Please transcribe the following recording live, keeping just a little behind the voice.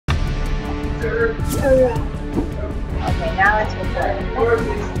Okay, now it's recording.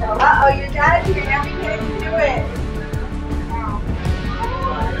 Uh-oh, your dad's here. Now we can't do it.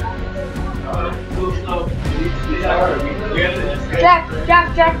 Jack.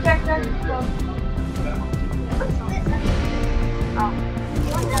 Oh.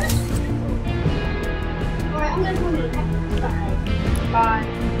 Alright, I'm gonna go in the next. Bye.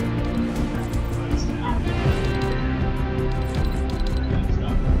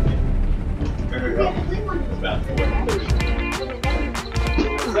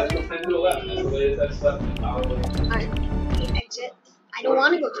 Exit. I don't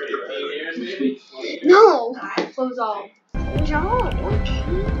want to go to No! Close all.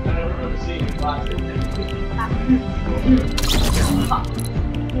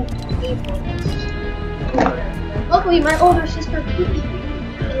 Luckily, my older sister Pookie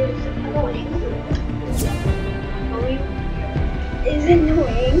is annoying.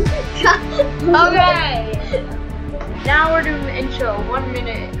 Okay. Now we're doing the intro. 1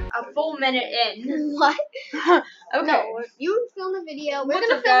 minute, a full minute in. What? Okay. No, you film the video. We're What's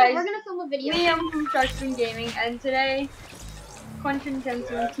gonna up, film. guys? We're gonna film a video. Liam from Sharkskin Gaming, and today Quentin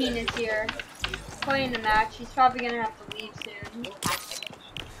 1017 is here playing a match. He's probably gonna have to leave soon.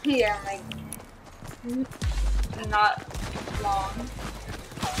 Yeah, like not long.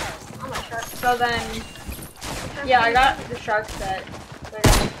 I'm a shark. So then, yeah, I got the shark set. So I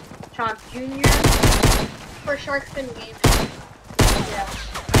got Chomp Jr. For Sharkskin Gaming. Yeah.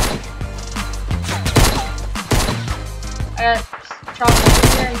 I got Chomp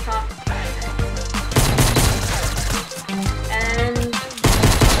Jr. and Chomp and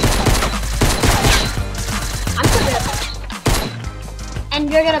I'm so good. And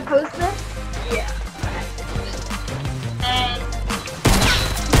you're gonna post this? yeah. And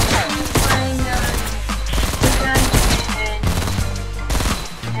playing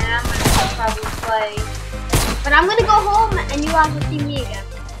and I'm gonna probably play. But I'm gonna go home and you have to see me again.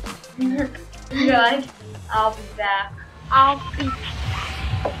 Good. I'll be back. Okay,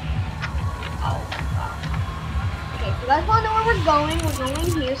 if you guys wanna know where we're going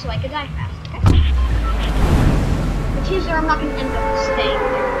here so I can die fast, okay? Which means that I'm not gonna end up staying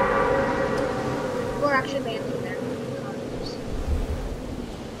there. We're actually landing there.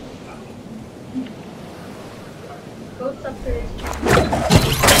 Goats up to this.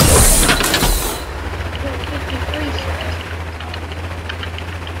 53 stars.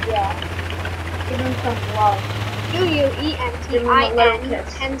 Yeah. Give him some love. UUENTIN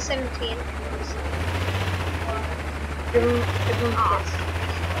 1017. Give him a kiss.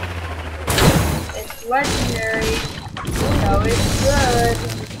 It's legendary, so it's good.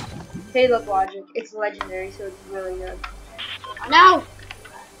 Caleb logic, it's legendary, so it's really good. Oh no!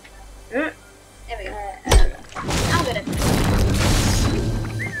 Mm. There we go. I'm good at this.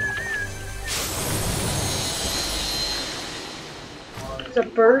 It's a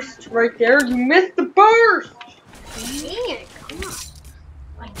burst right there. You missed the burst! Man, come on.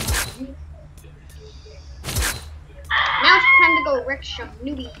 Now it's time to go wreck some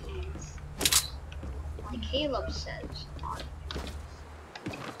newbies. Like Caleb says.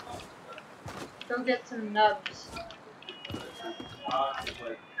 Go get some nubs.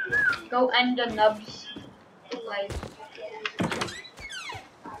 Go end the nubs. Like.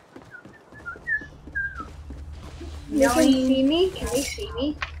 You can see me? Can they see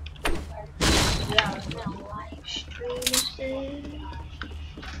me? Yeah. Live stream.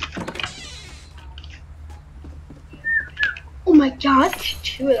 Oh my god, there's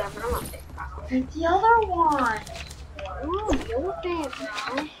 2 of them. I'm a big problem. And the other one. Oh, you're bad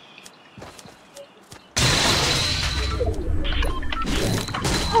now.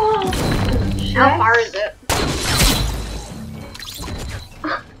 Oh. How far is it?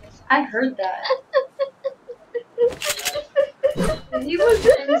 I heard that. He was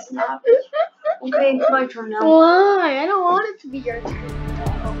in stop. Okay, it's my turn now. Why? I don't want it to be your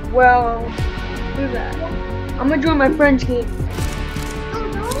turn. Well, do that. I'm gonna join my friend's game. Oh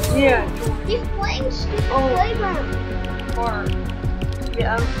no. Yeah. He's playing stupid playground. Or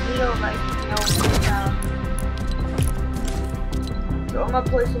yeah, you know, like so I'm gonna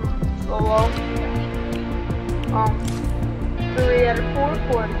play some solo. 3 out of 4,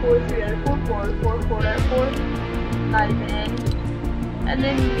 4 out of 4, 3 out of 4, 4 out of 4, 4 out of 4. Not even in. And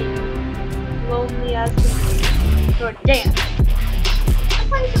then me. Lonely as can be. So dance.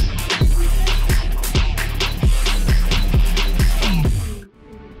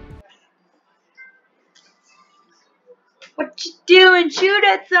 What you doing? Shoot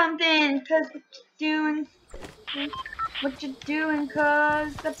at something! Cause what you doing? What you doing?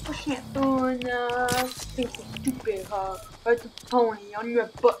 Cause I'm pushing it on think so stupid, huh? Right the pony on your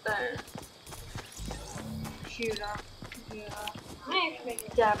button. computer. Yeah. I actually do.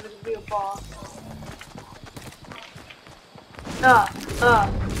 Yeah, but a real boss.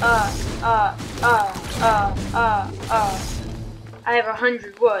 I have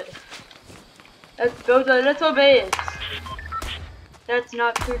 100 wood. Let's build a little base. That's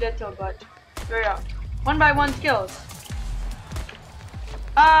not too little, but straight up. 1 by 1 skills.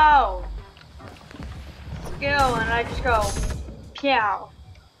 Oh! Skill, and I just go, pew.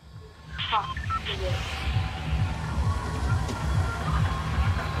 Ha, did it.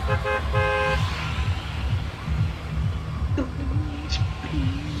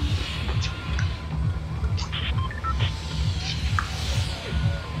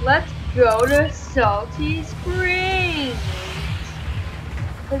 Let's go to Salty Springs.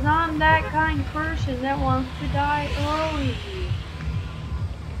 Cause I'm that kind of person that wants to die early.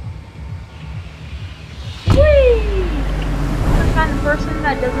 Whee! I'm the kind of person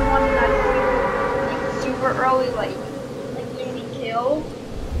that doesn't want to die like super early, like easy kill.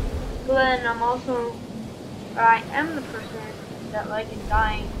 But then I am the person that like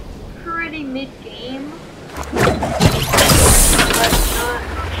dying pretty mid-game. But not,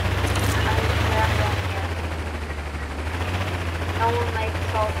 no one likes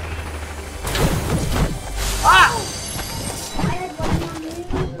salty. Ah!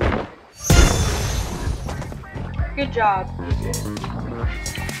 Good job.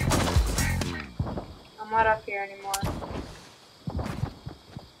 I'm not up here anymore.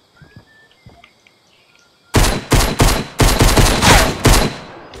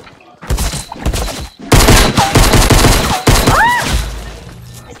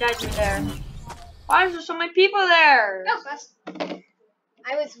 I died there. Why is there so many people there? Go fast.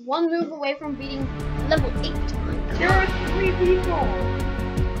 I was 1 move away from beating level 8. There are 3 people.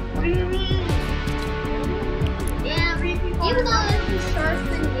 What do you mean? Yeah, 3 people. even though this is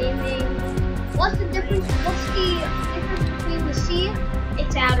Sharpen Gaming, what's the difference? What's the difference between the sea?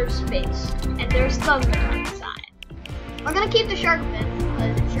 It's outer space, and there's thunder inside. We're gonna keep the shark fin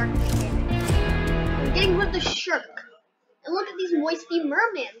because it's Sharpen Gaming. We're getting rid of the shark. And look at these moisty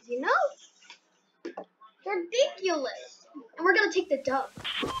mermaids, you know? They're ridiculous. And we're gonna take the dub.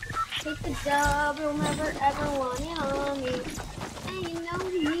 Take the dub, you'll never ever want it on me. And you know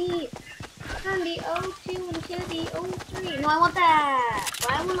me. Turn the O2 into the O3. No, I want that.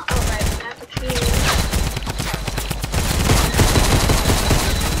 But I wanna, oh right, I have to choose.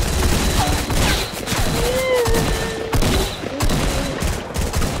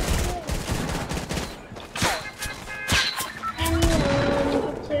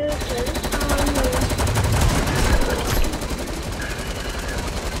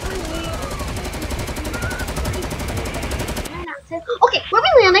 Okay, where are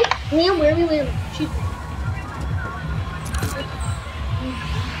we landing? Liam, where are we landing? Shoot me.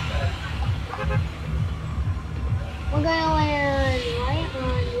 We're gonna land right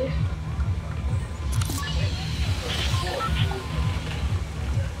on you.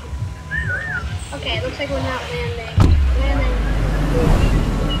 Okay, it looks like we're not landing.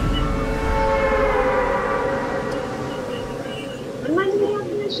 Am I gonna have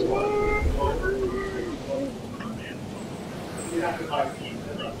this there?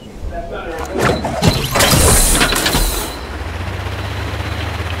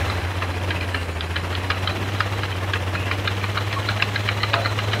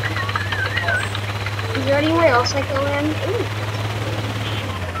 Is there anywhere else I can land? Ooh.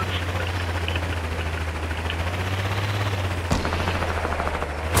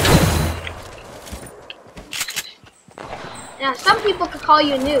 Now, some people could call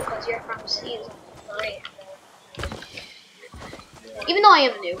you new because you're from season 3. Even though I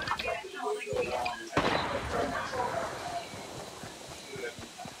am new.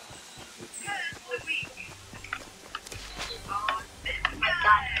 My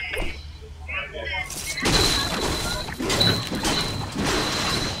God.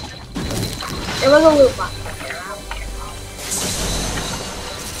 There was a loot box up there.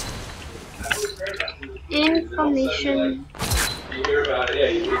 Information. You hear about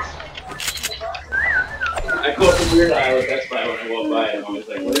it, yeah. I call it the weird eye at Best Buy when I walk by, and I'm always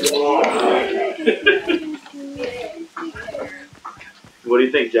like, what is wrong? What do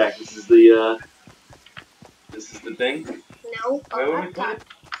you think, Jack? This is the thing? No. Wait, what do we put it?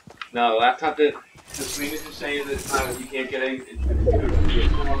 No, the laptop that the screen is just saying that it's not, you can't get any,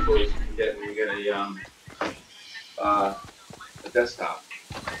 it's more close you can get when you get a desktop.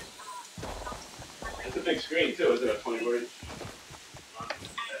 It's a big screen too, isn't it? 24 inch?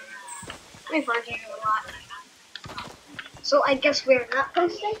 My phone changes a lot. So I guess we're not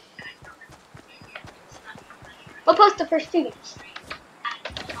posting? We'll post the first 2 games.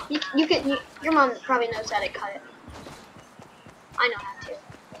 Your mom probably knows how to cut it. I know how to.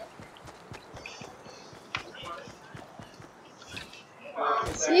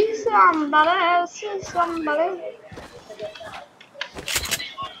 See somebody, see somebody.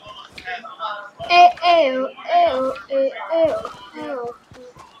 Ew, ew, ew, ew, ew.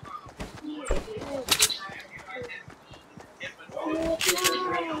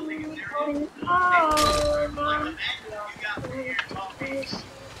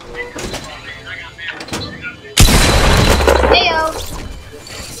 Heyo!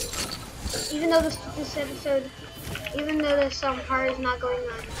 Even though this episode, even though this part is not going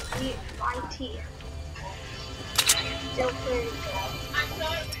on YT, still pretty good.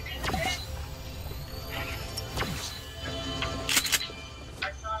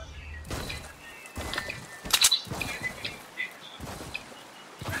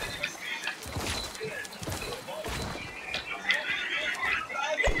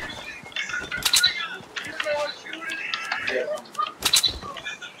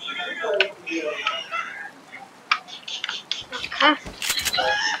 Okay.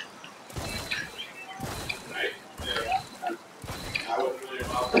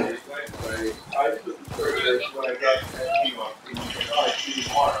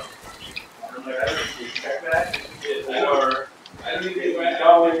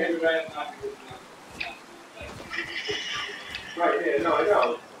 Right, yeah, no, I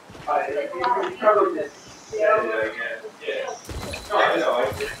know. I probably just said it again. Yeah. No, I know. I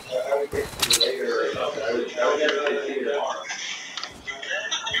would get to you later or something. I would never see you tomorrow.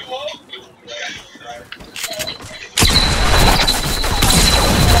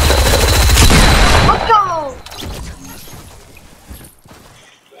 Let's go!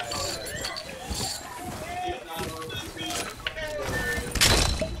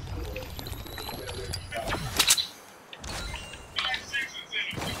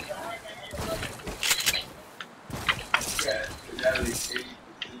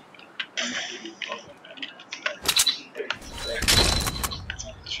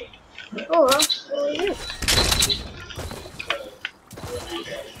 Oh, that's really good.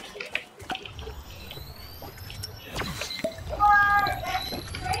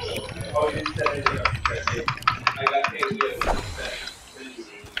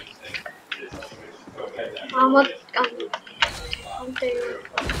 What?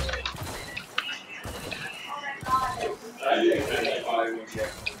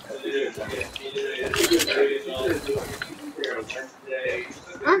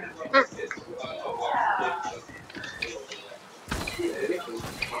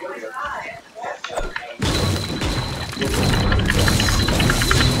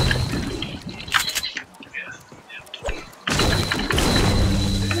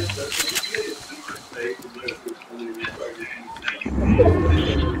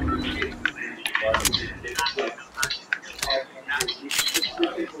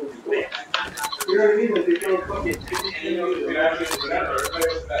 You know what I mean? Like, they throw a fucking whatever.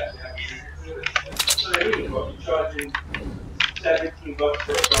 That's what I mean. Well, you're charging $17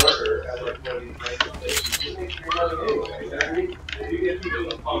 for a starter at like one of these nice places. You make your money anyway. You know what I mean? If you get people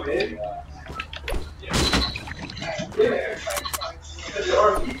to come in, yeah. Because there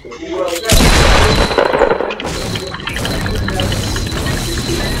are people who will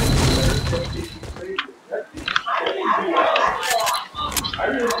I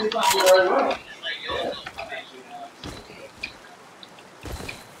really think people are well.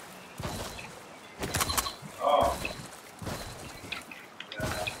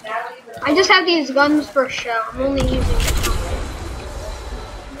 I just have these guns for show. I'm only using them.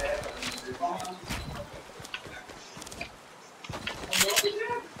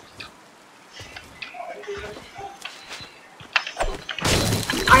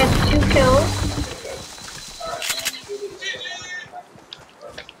 I have 2 kills.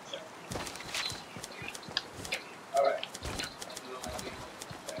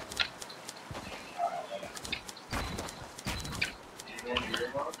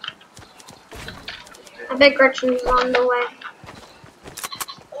 I bet Gretchen's on the way.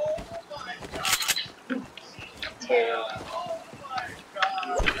 2.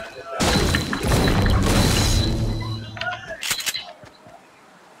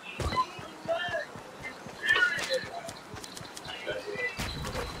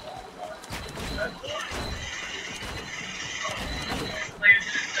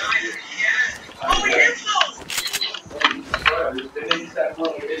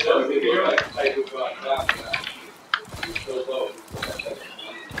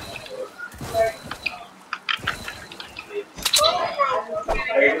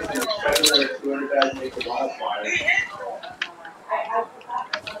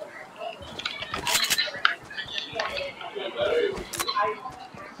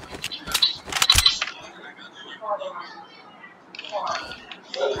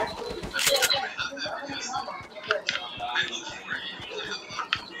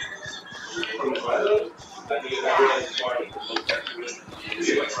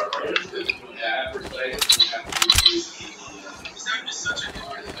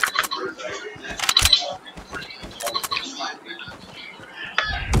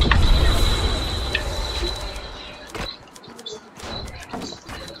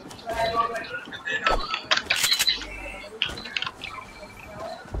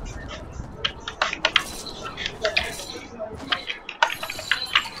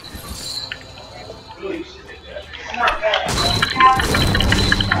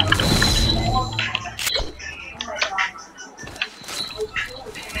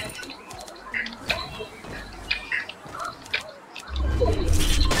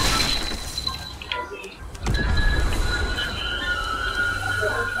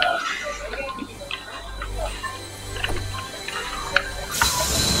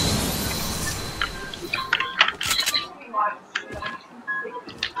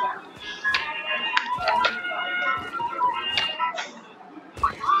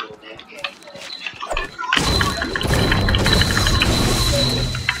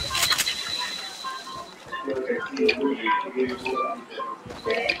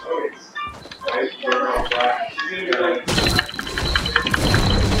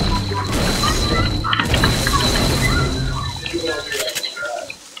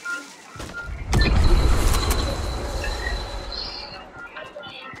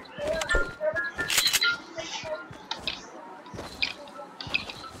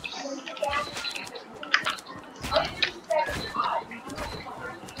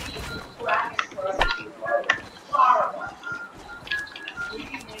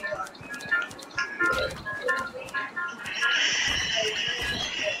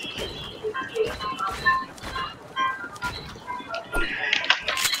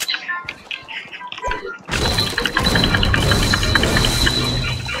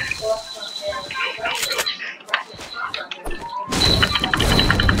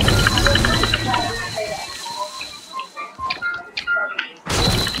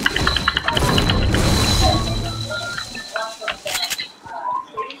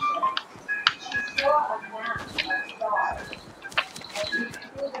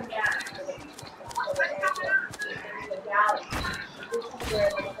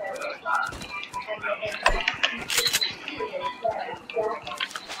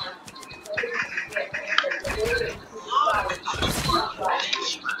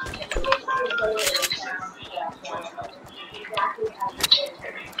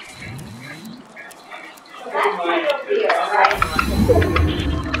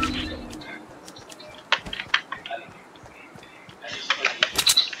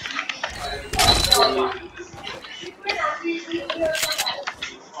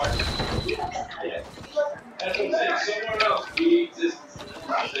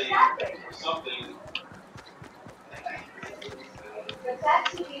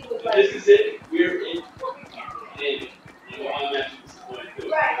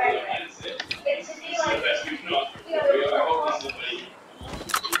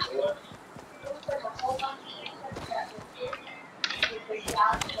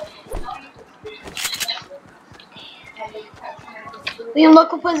 Liam,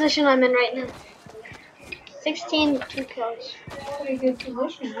 look what position I'm in right now. 16, 2 kills. Pretty good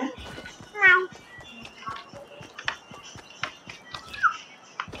position, right? Meow.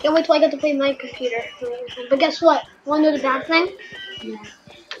 Can't wait till I get to play my computer. But guess what? Wanna know the bad thing? Yeah.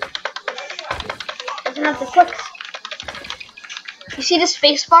 Doesn't have the clicks. You see the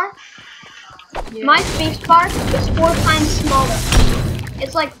space bar? Yeah. My space bar is 4 times smaller.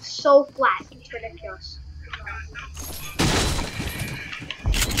 It's like so flat. It's ridiculous.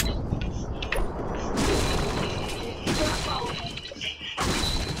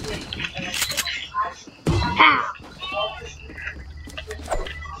 Ow.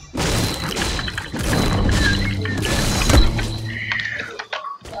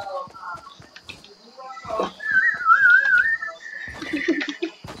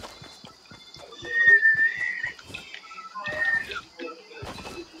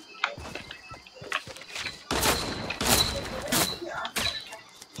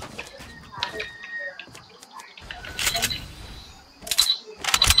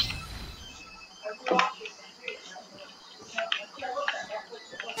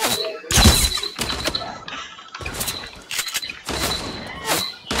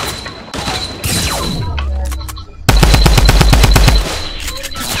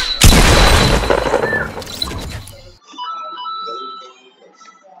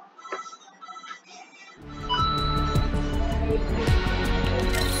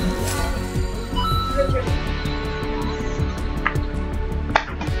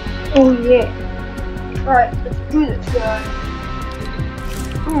 Oh yeah. Alright, let's do this, guys.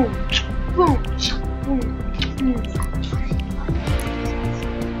 Boom, boom, boom, boom.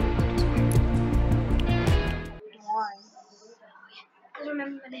 Why? Because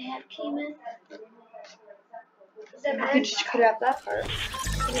remember when the head came in? Is that You could right? just cut out that part.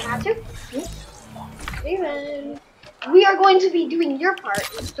 You have to? Yes. Okay, then. We are going to be doing your part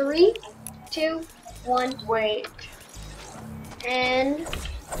in 3, 2, 1. Wait. And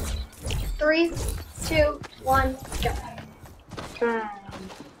 3, 2, 1, jump.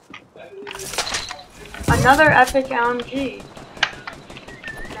 Another epic LMG.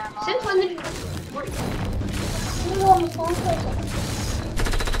 Since when did you on the phone for a second.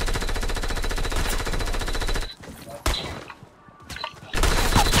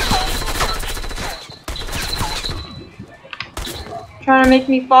 Trying to make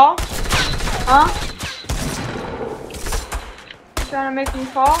me fall? Huh? Trying to make me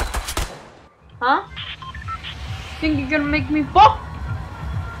fall? Huh? Think you're gonna make me fall?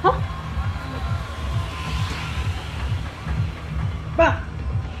 Huh? Bah.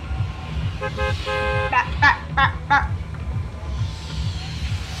 Bah, bah, bah, bah.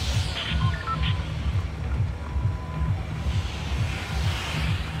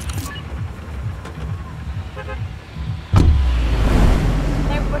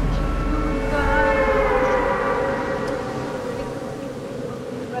 Hey, what you doing, guys?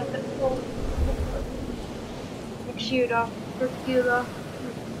 Shoot off, tequila.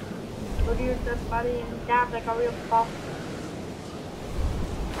 Go to your dead body and dab like a real boss.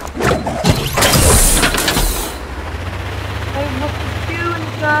 Hey, what you doing,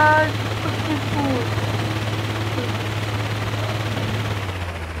 guys? Cooking food.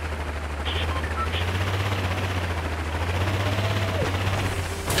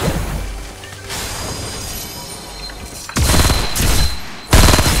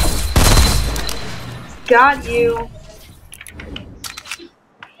 Got you.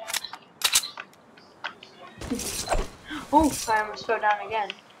 Oh, I almost fell down again.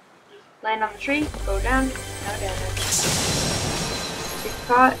 Land on the tree, go down, no damage. Get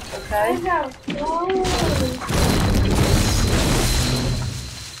caught, okay.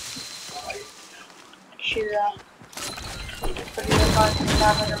 Shoot up.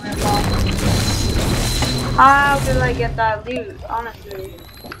 How did I get that loot, honestly?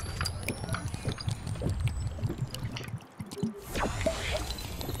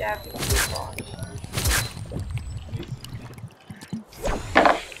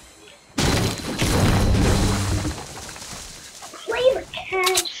 Flavor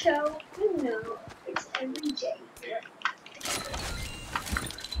cat show. You know, it's every day.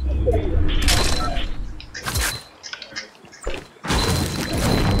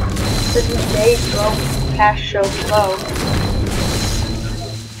 This is day 12 cash show flow.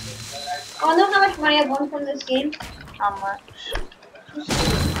 I know how much money I won from this game. How much?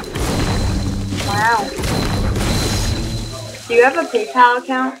 Wow. Do you have a PayPal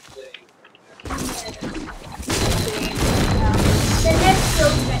account? The next show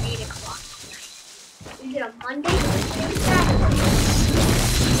is at 8 o'clock. Is it a Monday, Wednesday, Saturday?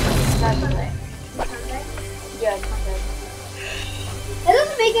 Saturday. Sunday? Yeah, Sunday. That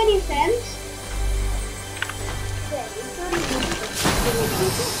doesn't make any sense.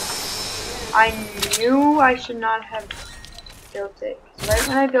 I knew I should not have built it. Right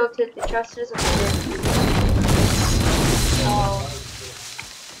when I built it, the chest disappeared. So,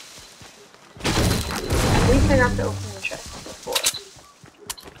 at least I got to open the chest before.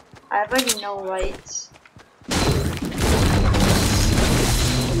 I have like no lights.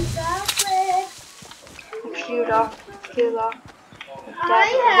 Shoot off, kill off. I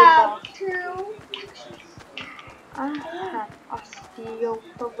have 2. I have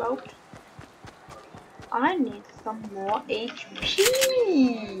osteoporosis. I need some more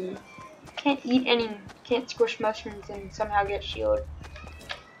HP. Can't eat any, can't squish mushrooms and somehow get shield.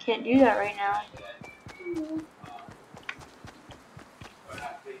 Can't do that right now.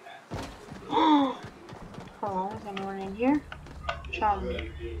 Hold on, is anyone in here?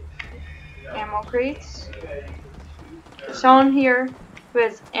 Ammo crates. There's someone here who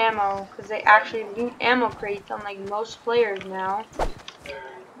has ammo, because they actually loot ammo crates unlike most players now.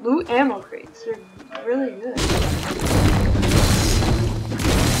 Loot ammo crates, they're really good.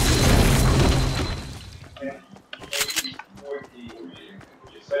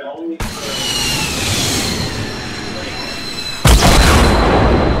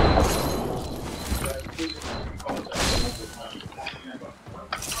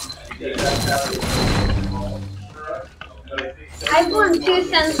 I've learned 2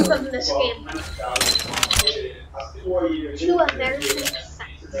 cents from this game. 2 American cents.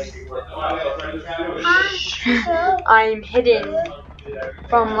 I'm hidden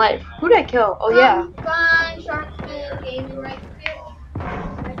from life. Who'd I kill? Oh yeah. Fine, Sharkman Gaming right here. I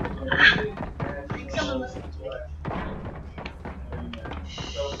think someone listened to me.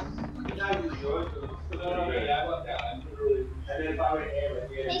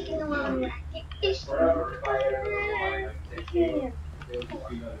 Making a long racket is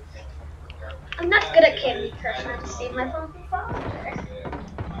I'm not good at Candy Crush. I have to save my phone from father.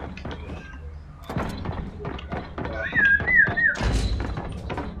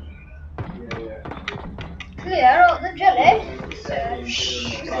 Clear out the jelly.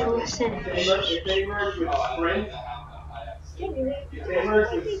 Listen. If they merge with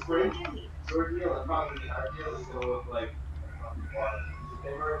Sprint, your deal and our deal is going to look like if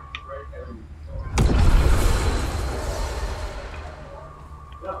they merge with Sprint, everything's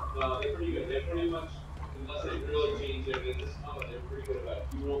no, they're pretty good. They're pretty much, unless they really change their business model, they're pretty good about it.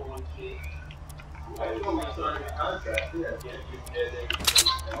 You don't want to change. I told them signing a contract. Yeah,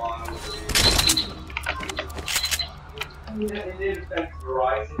 they want to they affect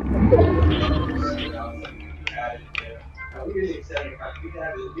Verizon. We didn't accept the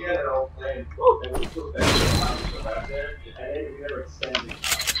contract. We had our own plan, and we took that out there, and we never extended it.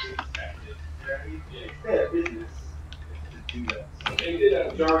 It's their business to do that. So they did a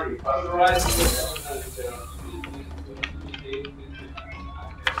majority of Verizon.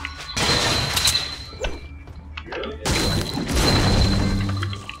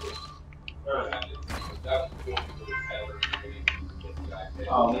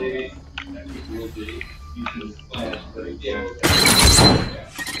 Oh, maybe will be using plans, but yeah.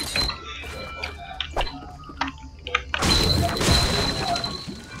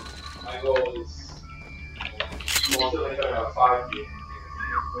 My goal is also like about 5 years.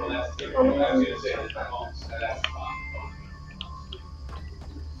 Well, that's the I was going to say that homes, that's fine.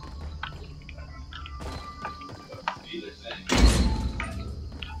 Either thing.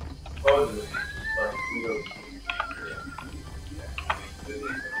 Supposedly, like, we go.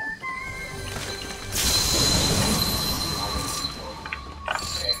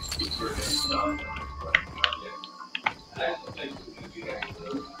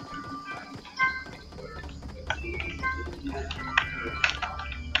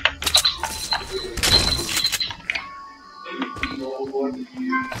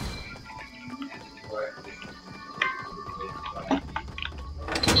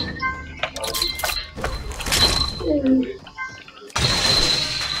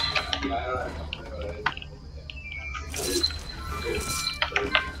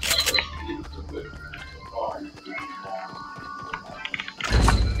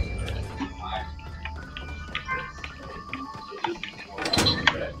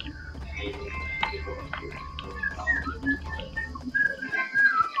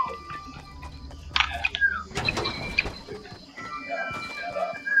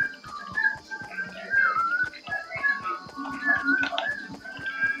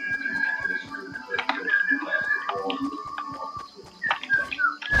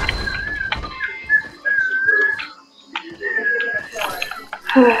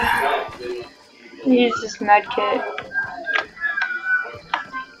 Use this med kit.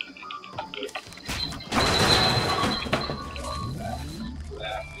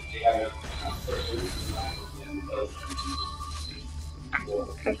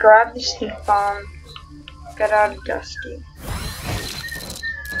 Grab the stink bomb. Get out of Dusty.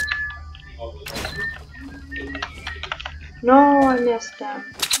 No, I missed him.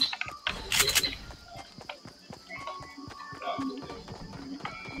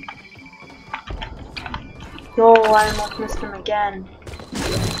 No, I almost missed him again.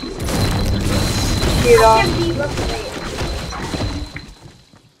 Get off.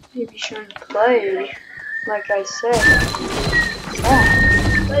 Maybe shouldn't play, like I said.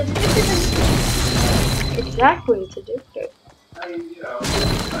 But it's addictive. Exactly, it's addictive.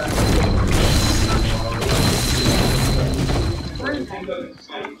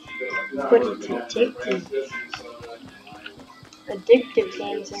 But it's addictive. Addictive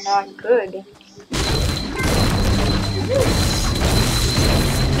games are not good.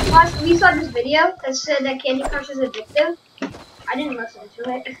 We saw this video that said that Candy Crush is addictive. I didn't listen to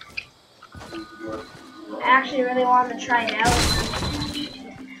it. I actually really wanted to try it out.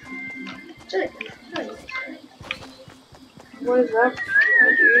 It's really good. What is up, my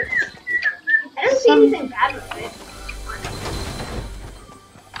dude? I don't see anything bad with it.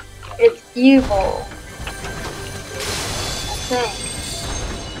 It's evil. I think.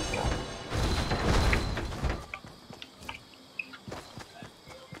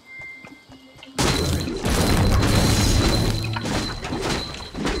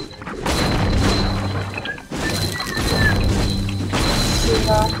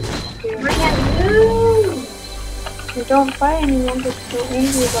 don't fight anyone because you're so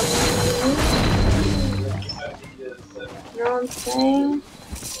angry about me. You know what I'm saying?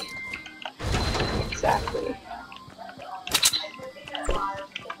 Exactly.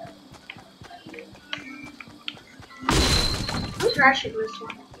 I'm trash at this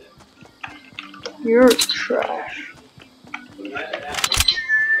one. You're trash.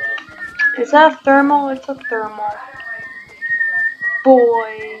 Is that a thermal? It's a thermal.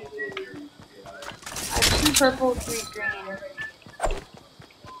 Boy. I have 2 purple, 3 green.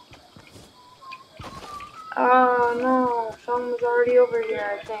 Oh no, someone was already over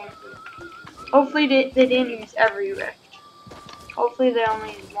here, I think. Hopefully they didn't use every rift. Hopefully they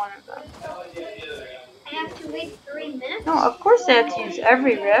only used one of them. I have to wait 3 minutes? No, of course they have to use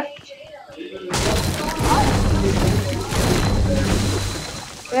every rift.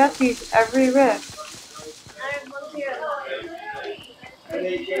 They have to use every rift.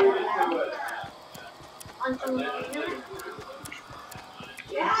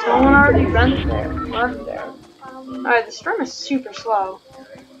 Someone already runs there. Run there. Alright, the storm is super slow.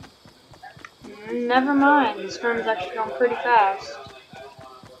 Never mind, the storm is actually going pretty fast.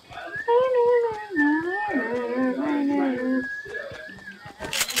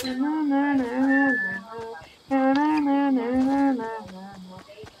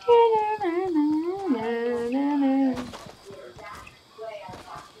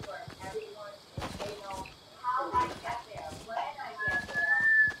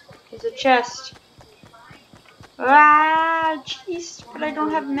 There's a chest. Ah, jeez, but I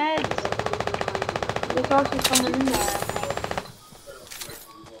don't have meds. There's also someone in there.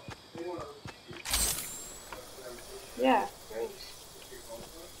 Yeah, there is.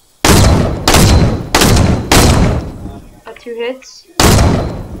 Got 2 hits.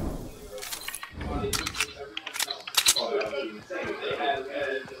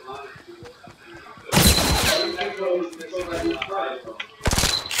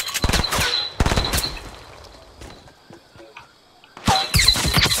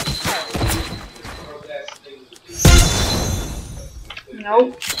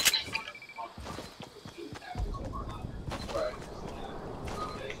 Nope.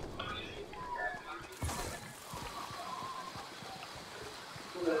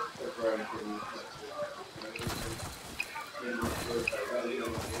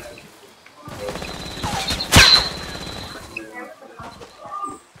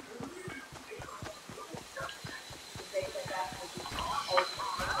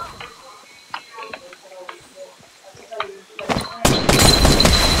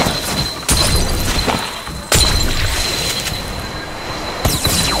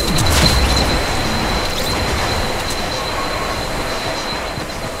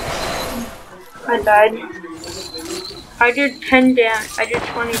 I died. I did 10 damage. I did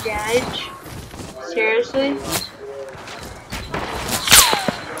 20 damage. Seriously?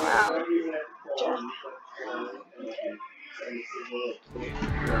 Wow.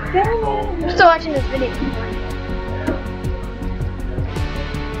 I'm still watching this video.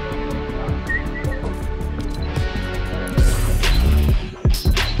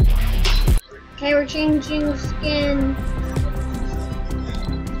 Okay, we're changing skin.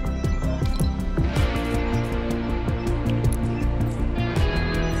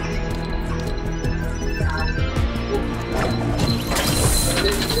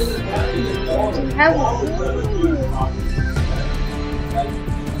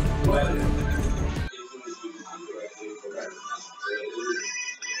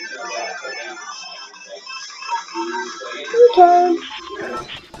 Okay.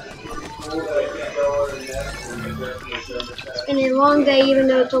 It's been a long day, even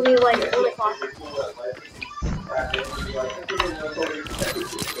though it's only like 1 o'clock.